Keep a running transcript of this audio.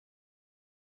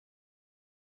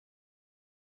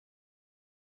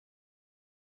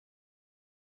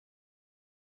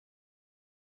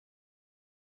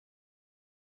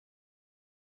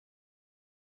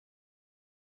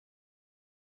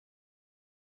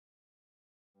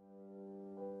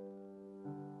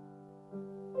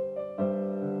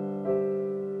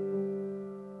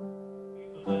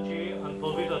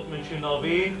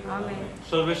नावी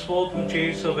सर्विसफो तुमचे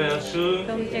सवे आसूं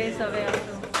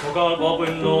मोगाळ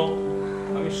बाबुलो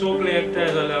आमी सगळे एकठांय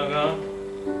जाले हांगा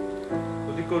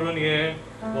खुदी करून हे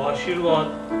हो आशिर्वाद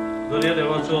दर्या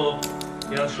देवाचो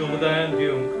ह्या समुदायान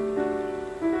दिवंक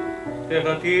ते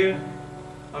खातीर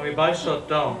आमी भायर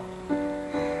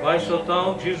सोदता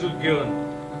जेजूक घेवन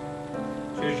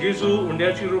जेजू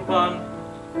हुंड्याच्या रूपान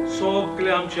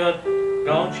सगळे आमच्या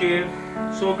गांवचेर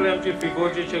सगळे आमचे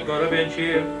फिगोर्जेचे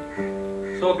गरोब्यांचेर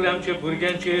सगळे आमच्या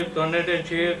भुरग्यांचेर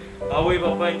तरणाट्यांचेर आवय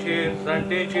बापायचेर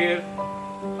जाणट्यांचेर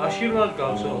आशिर्वाद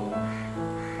गावचो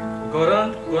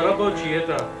घरांत घराबोत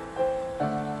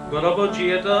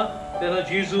जियेता तेन्ना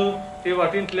जेजू ते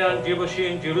वाटेंतल्यान जे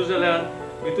भशेन जेरुजल्यान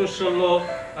भितर सरलो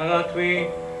हांगा थंय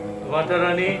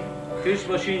वाठारांनी तेच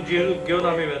भशेन जेजूक घेवन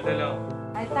आमी वेतले.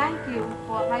 I thank you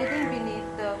for hiding beneath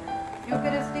the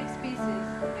Eucharistic species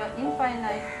your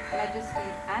infinite majesty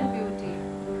and beauty,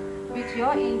 which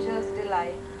your angels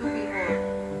delight to behold,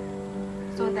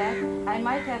 so that I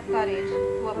might have courage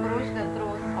to approach the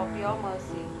throne of your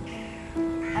mercy.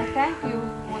 I thank you,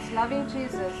 most loving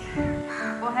Jesus,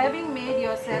 for having made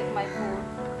yourself my food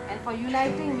and for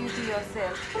uniting me to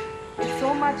yourself with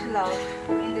so much love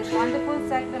in this wonderful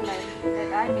sacrament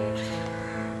that I may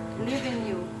live in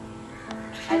you.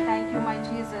 I thank you, my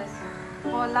Jesus,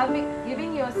 for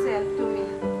giving yourself to me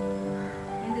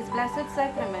in this blessed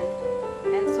sacrament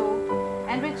and so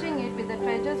enriching it with the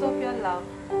treasures of your love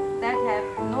that have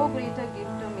no greater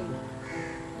gift to me.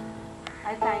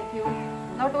 I thank you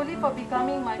not only for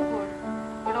becoming my food,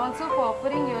 but also for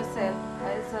offering yourself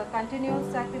as a continual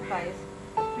sacrifice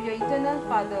to your eternal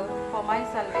Father for my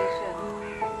salvation.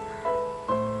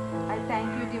 I thank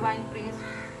you, divine priest,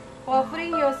 for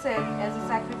offering yourself as a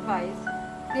sacrifice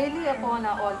daily upon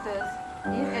our altars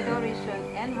in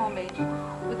adoration and homage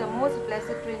to the most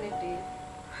blessed Trinity,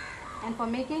 and for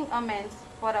making amends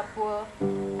for our poor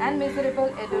and miserable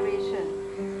adoration.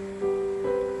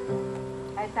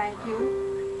 I thank you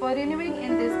for renewing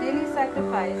in this daily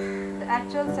sacrifice the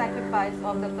actual sacrifice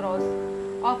of the cross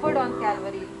offered on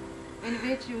Calvary, in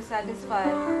which you satisfy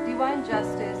divine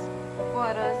justice for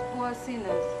us poor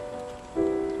sinners.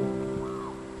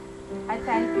 I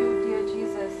thank you, dear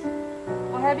Jesus,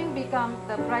 for having become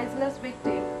the priceless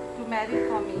victim to merit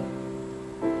for me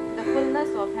the fullness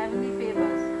of heavenly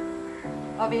favors.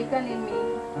 Awaken in me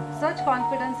such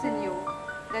confidence in you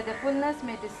that the fullness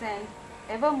may descend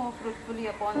ever more fruitfully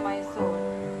upon my soul.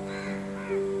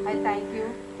 I thank you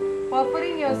for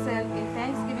offering yourself in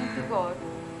thanksgiving to God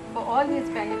for all his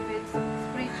benefits,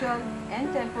 spiritual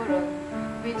and temporal,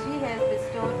 which he has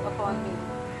bestowed upon me.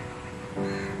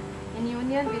 In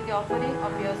union with the offering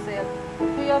of yourself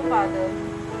to your Father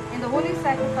in the holy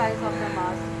sacrifice of the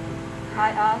Mass, I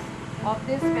ask of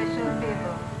this special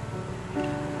favor.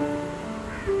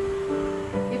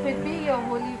 If it be your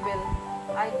holy will,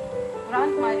 I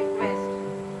grant my request.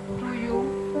 Through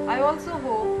you, I also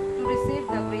hope to receive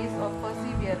the grace of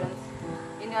perseverance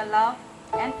in your love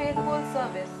and faithful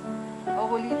service, a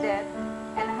holy death,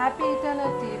 and happy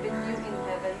eternity with you in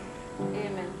heaven.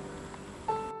 Amen.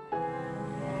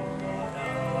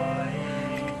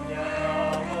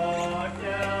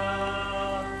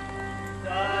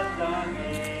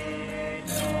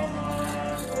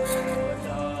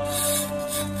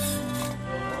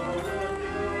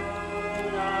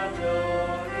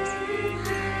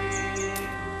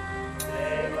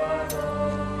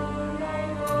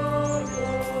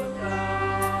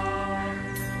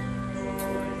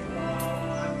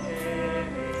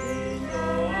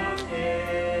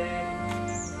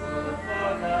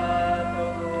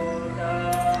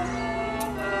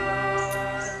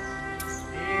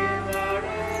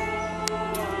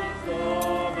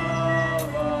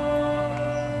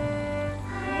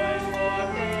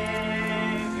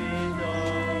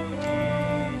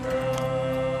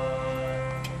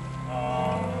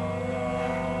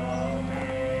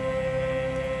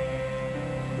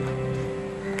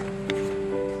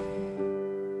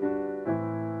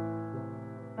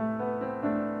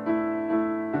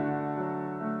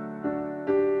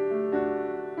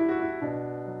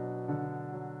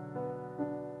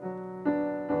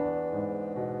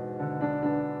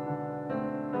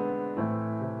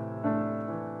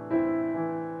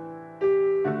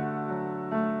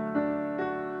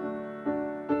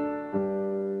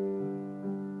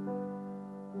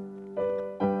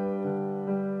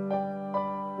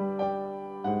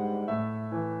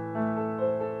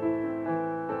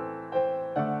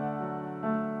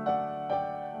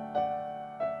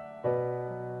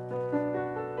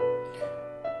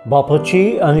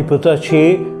 बापाची आनी पुताची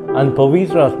आनी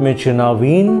पवित्र आत्म्याचे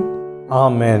नांवीन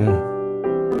आमेन.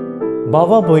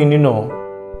 भावा भयणीनो,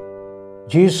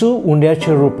 जेजू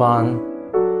उंड्याच्या रुपान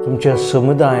तुमच्या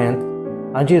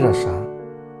समुदायांत हाजीर आसा.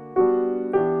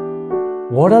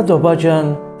 व्हडा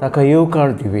दबाज्यान ताका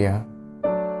येवकार दिवया.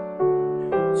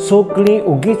 सगळीं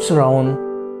उगीच रावन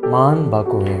मान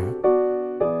बागोवया.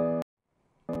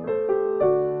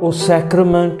 O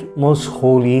Sacrament most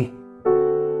holy,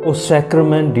 O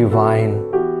Sacrament divine,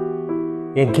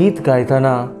 हें गीत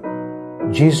गायतना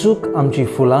जेजूक आमची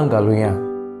फुलां घालुया.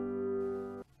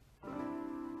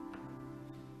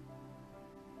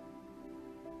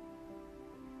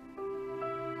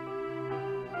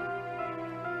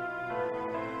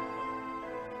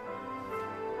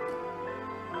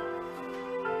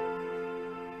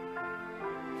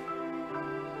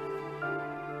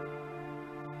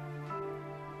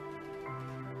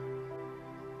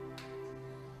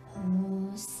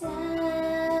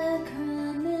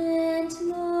 Sacrament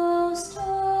most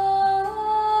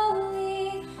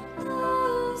holy,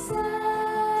 O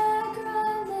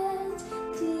Sacrament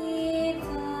divine,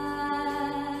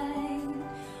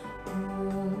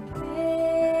 all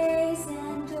praise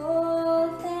and all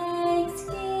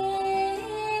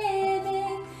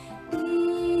thanksgiving be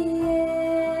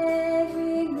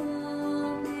every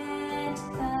moment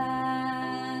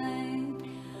thine.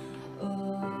 O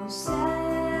Sacrament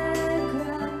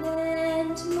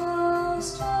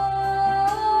most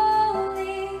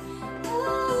holy, O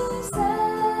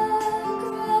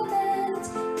Sacrament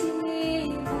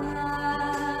divine,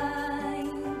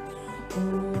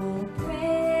 all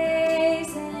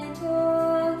praise and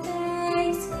all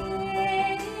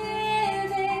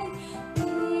thanksgiving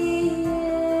be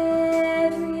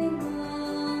every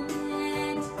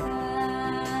moment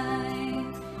thine.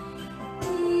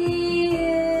 Be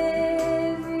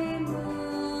every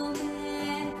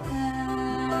moment thine.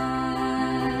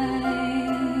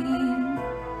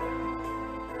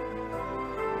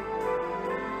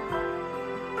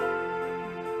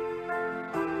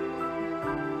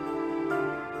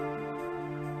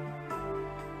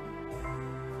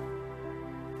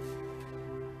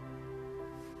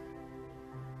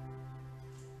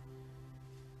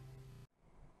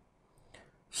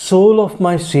 Soul of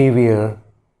my Savior,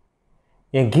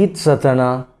 हें गीत जातना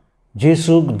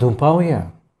जेजूक धुपावया.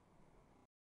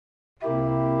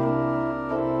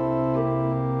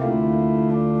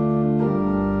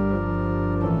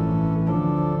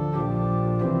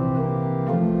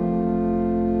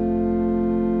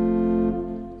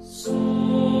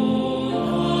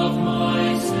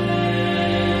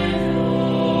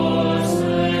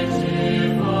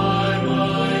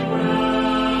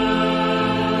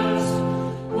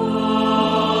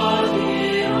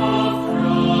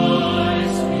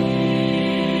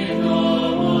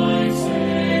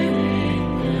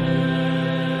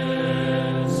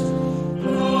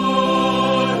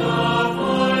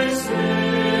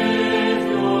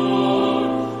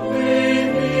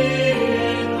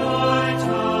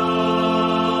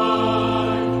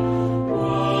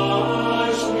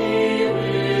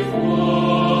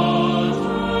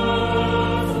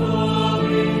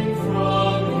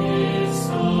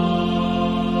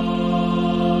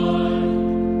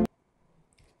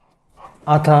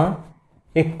 आतां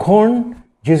एक खोण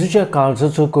जेजूच्या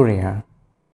काळजाचो करुया.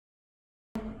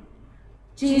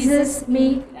 Jesus,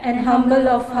 meek and humble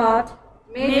of heart,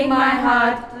 Make my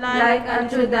heart like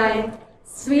unto thine.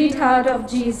 sweetheart of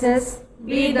Jesus,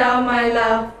 Be thou my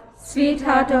love.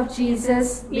 sweetheart of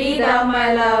Jesus, Be thou my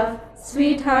love.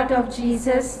 sweetheart of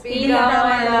Jesus, Be thou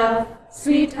my love.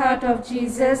 sweetheart of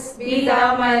Jesus, Be thou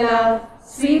my love.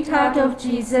 sweetheart of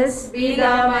Jesus, Be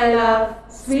thou my love.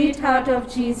 sweetheart of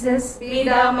Jesus, Be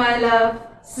thou my love.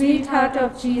 sweetheart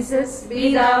of Jesus,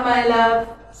 Be thou my love.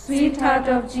 sweetheart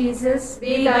of Jesus,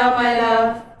 Be thou my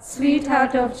love.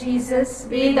 sweetheart of Jesus,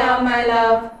 Be thou my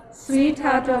love.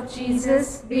 sweetheart of Jesus,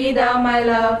 Be thou my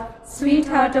love.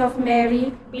 sweetheart of Mary,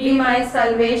 Be my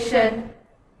salvation.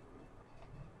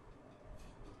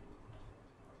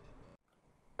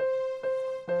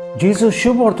 जेजू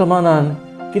शुभ वर्तमानान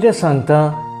कितें सांगता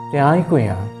तें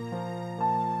आयकुया.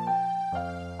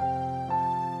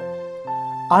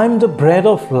 I am the bread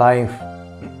of life.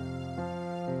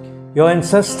 Your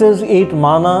ancestors ate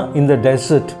manna in the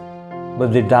desert,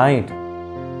 but they died.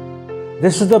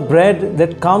 This is the bread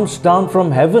that comes down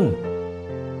from heaven,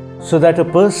 so that a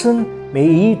person may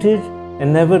eat it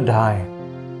and never die.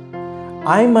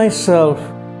 I myself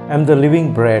am the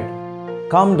living bread,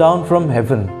 come down from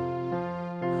heaven.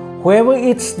 Whoever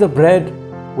eats the bread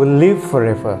will live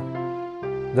forever.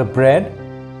 The bread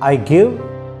I give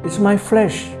is my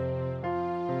flesh,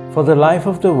 for the life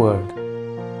of the world.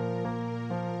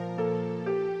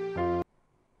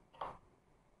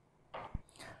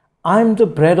 I am the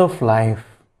bread of life.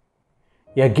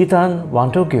 Yagitan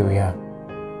Wantogiwia.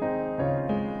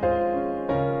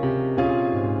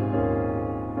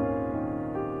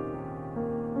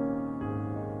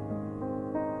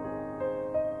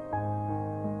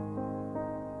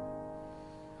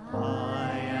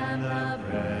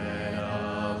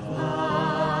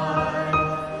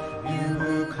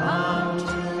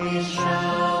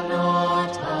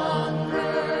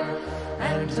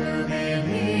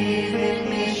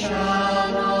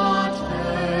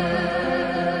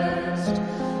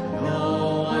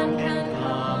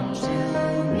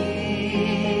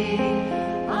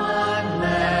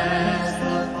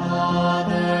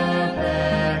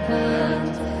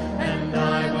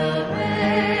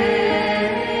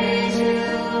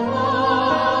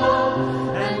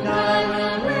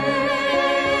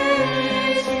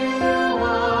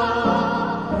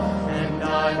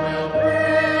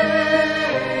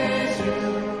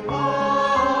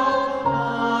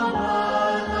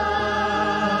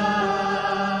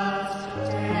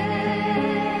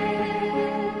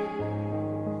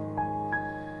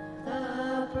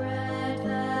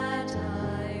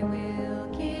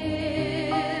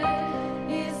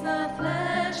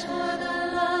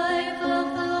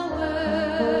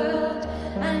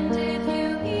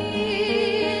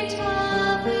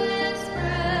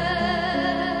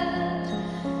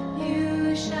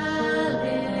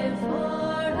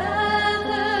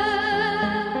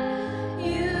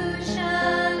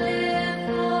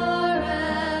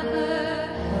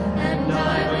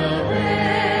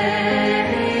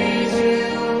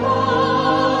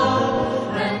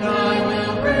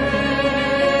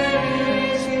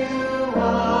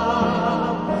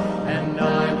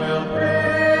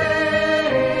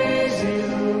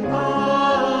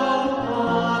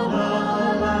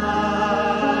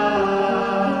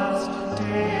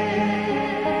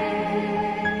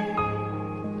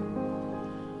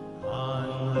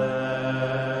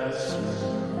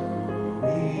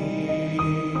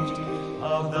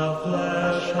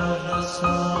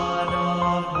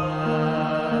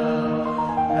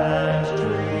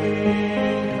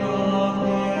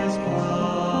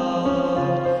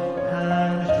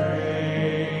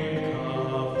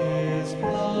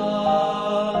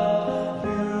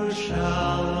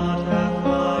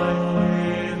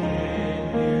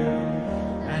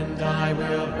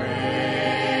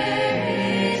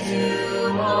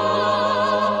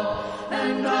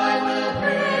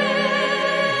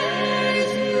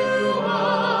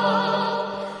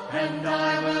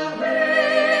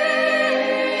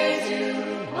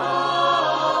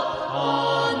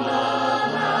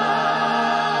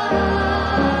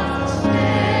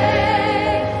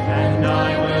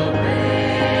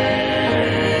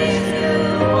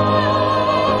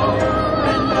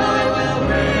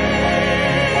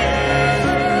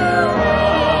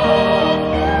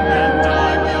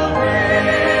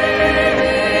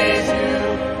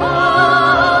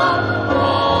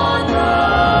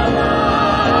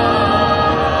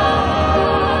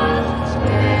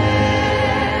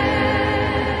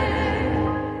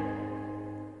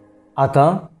 आता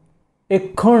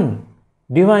एक खण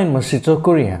divine मसीचो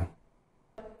करुया.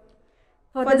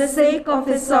 For the sake of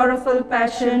his sorrowful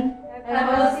passion,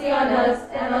 have mercy on us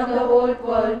and on the whole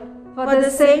world. for the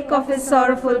sake of his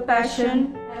sorrowful passion,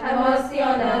 Have mercy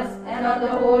on us and on the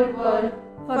whole world.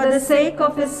 for the sake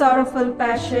of his sorrowful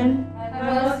passion, Have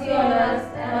mercy on us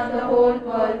and on the whole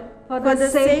world. for the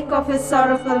sake of his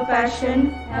sorrowful passion,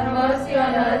 Have mercy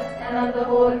on us and on the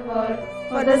whole world.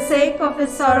 for the sake of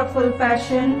his sorrowful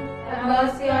passion, Have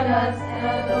mercy on us and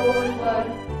on the whole world.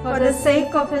 for the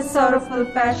sake of his sorrowful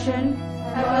passion,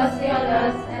 Have mercy on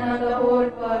us and on the whole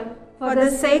world. for the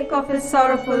sake of his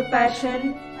sorrowful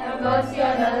passion, Have mercy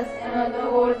on us and on the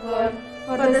whole world.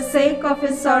 for the sake of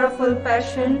his sorrowful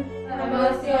passion, Have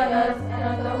mercy on us and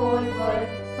on the whole world.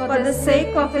 for the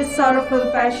sake of his sorrowful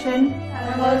passion,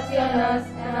 Have mercy on us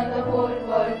and on the whole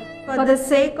world. for the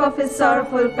sake of his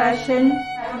sorrowful passion,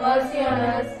 Have mercy on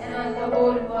us and on the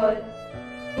whole world.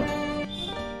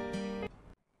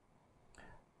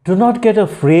 Do not get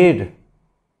afraid,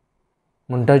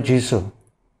 म्हणटा जेसू.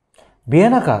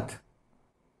 भियेनाकात,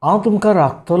 हांव तुमकां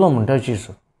राखतलो म्हणटा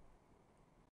जेसू.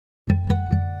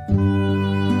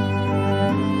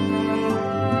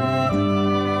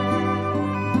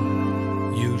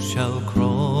 You shall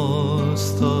cross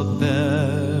the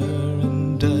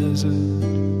barren desert,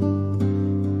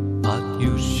 but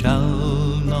you shall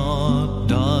not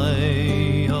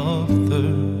die of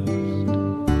thirst.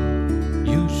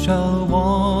 You shall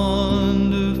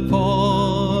wander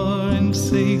far in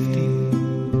safety,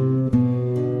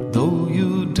 though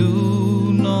you do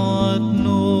not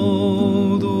know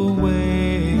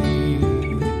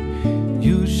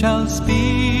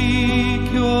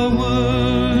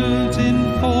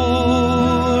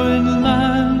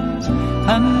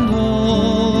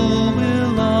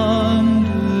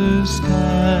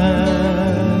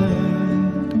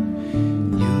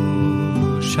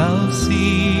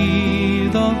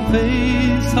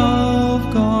face of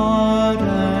God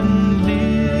and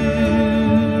live.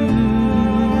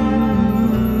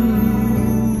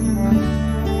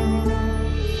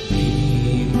 Be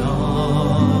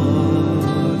not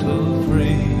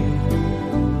afraid.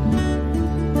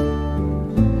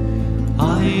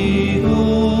 I go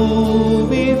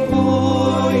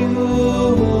before you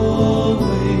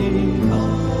always.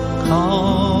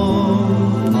 Come,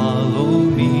 follow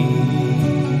me,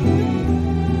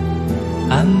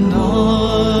 and I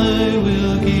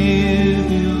will give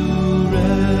you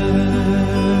rest.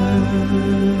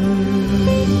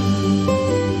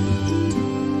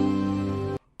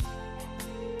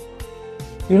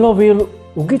 इलो वेळ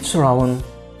उगीच रावन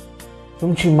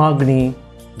तुमची मागणी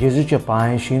जेजूच्या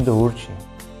पांयाशी दवरची.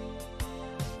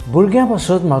 भुरग्यां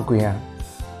पासत मागुया,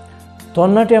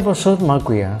 तरणाट्यां पासत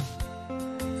मागुया,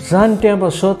 जाणट्यां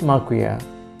पासत मागुया,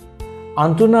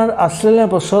 अंतुणार आसलेल्या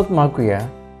पासत मागुया,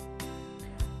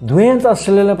 दुयेंत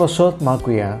आसलेल्या पासत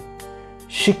मागुया,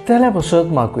 शिकतल्या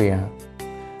पासत मागुया,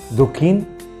 दुखीन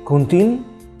खुंतीन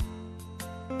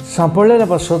सांपडलेल्या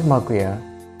पासत मागुया,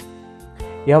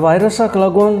 ह्या व्हायरसाक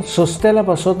लागून सोंसतेल्या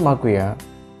पासत मागुया,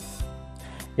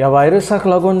 ह्या व्हायरसाक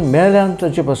लागून मेल्यान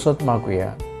ताचे पासत मागुया,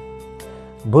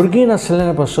 भुरगीं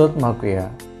नासलेल्या पासत मागुया.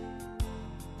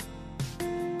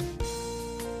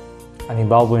 आनी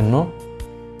भाव भयणो,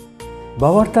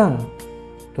 भावार्थान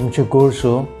तुमच्यो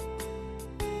गोरजो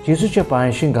जेजूच्या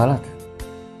पांयाशी घालात.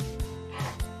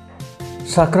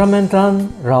 साक्रामेंतान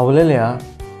रावलेल्या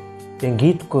तें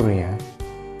गीत करुया.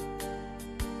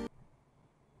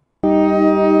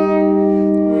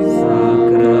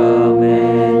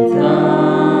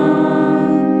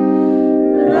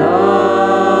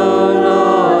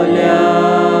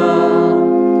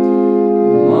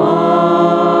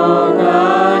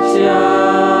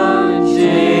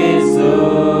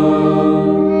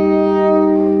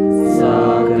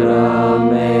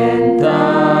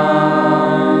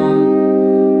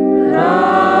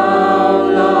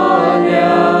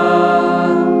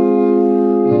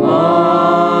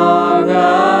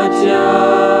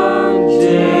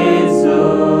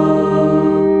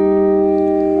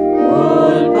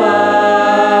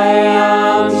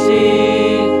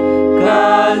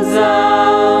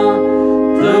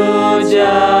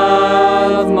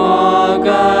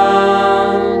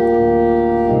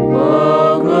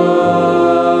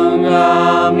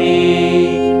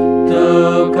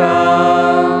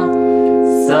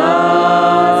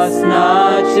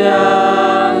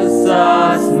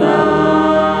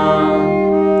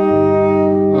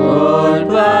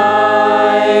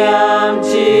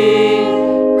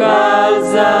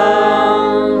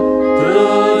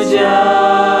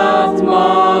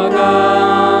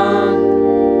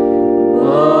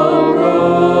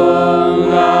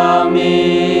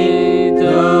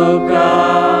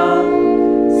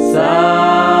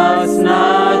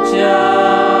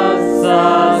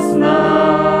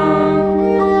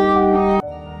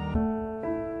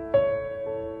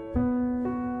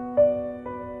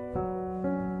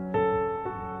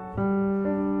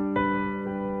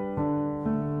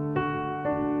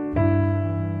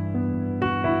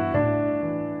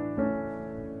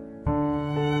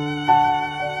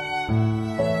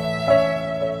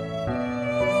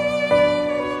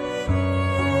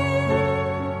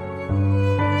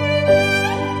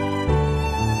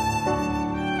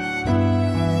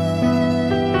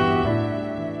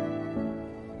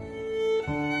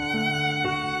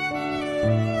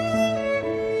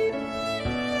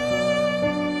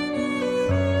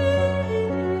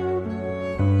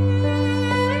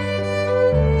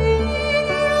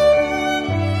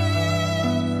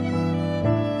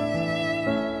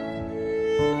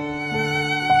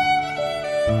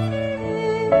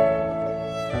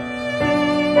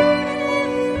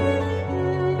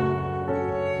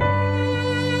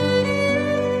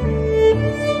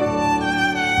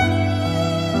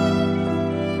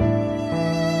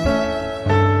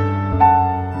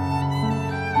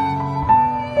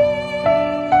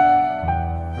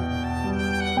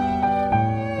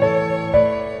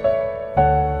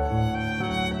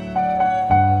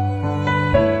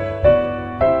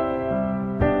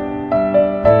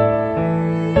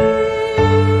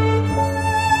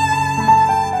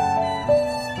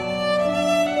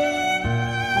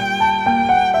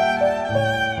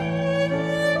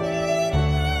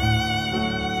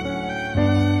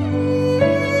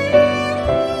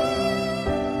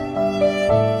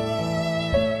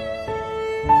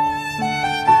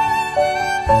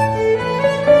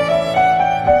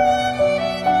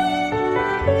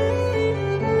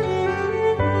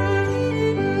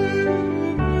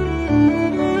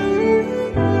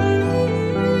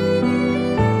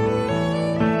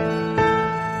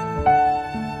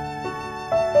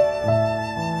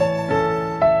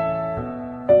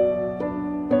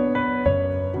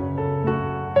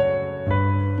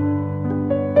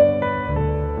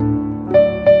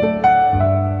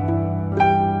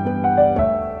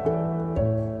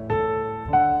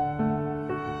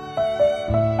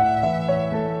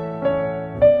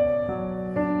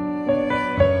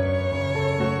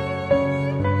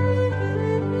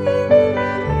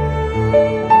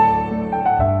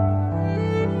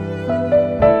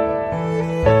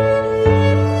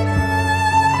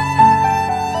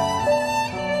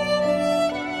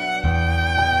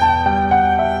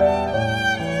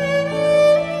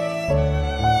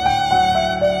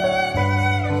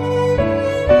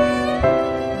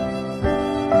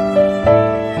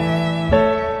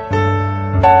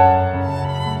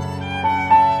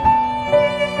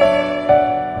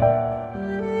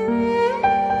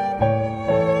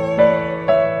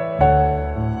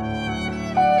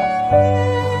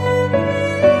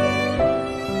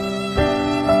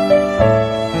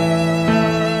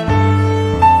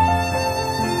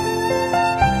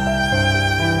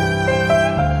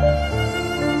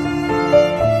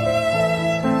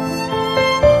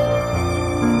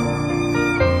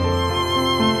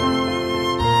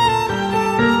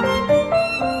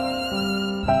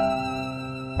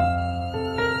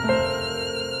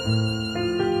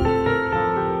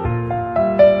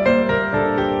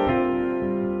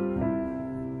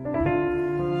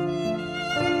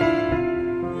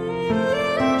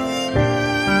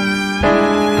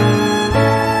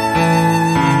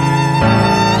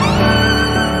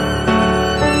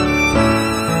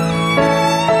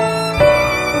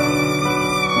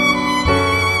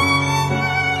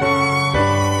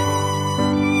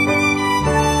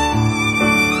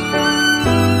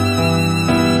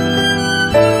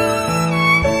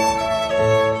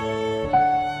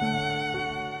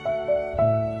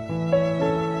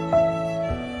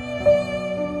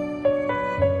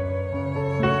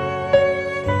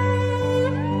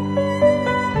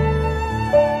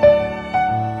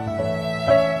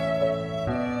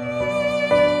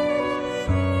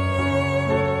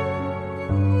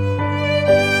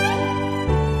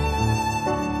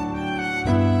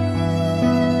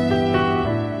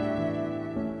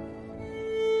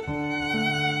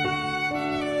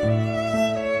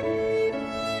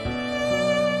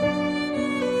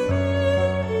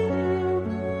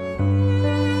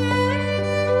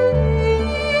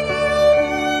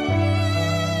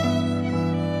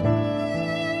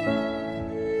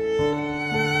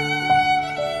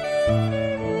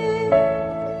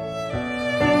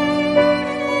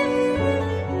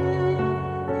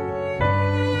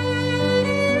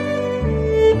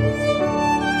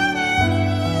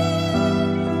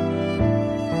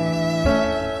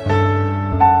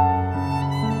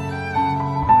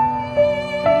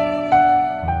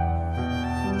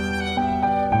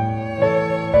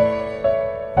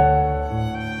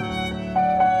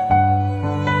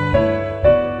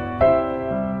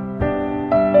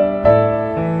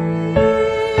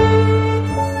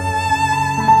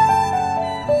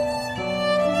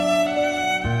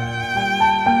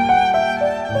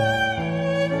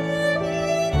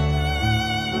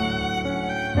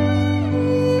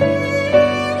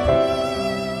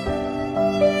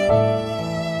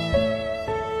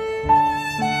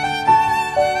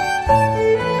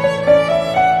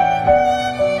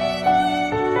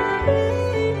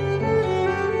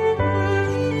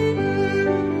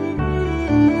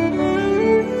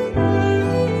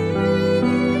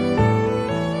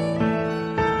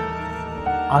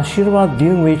 आशीर्वाद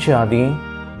दिवंक वेचे आदीं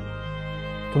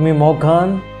तुमी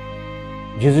मोगान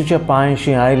जेजूच्या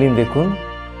पांयशी आयलीं देखून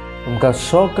तुमकां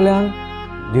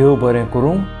सगल्यांक देव बरें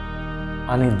करूं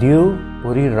आनी देव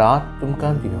बरी रात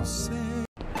तुमकां दिवं.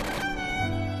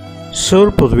 सर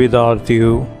पदवीदार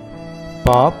देव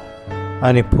बाप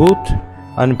आनी पूत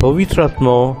आनी पवित्र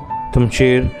आत्मो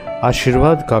तुमचेर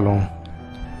आशीर्वाद घालूं.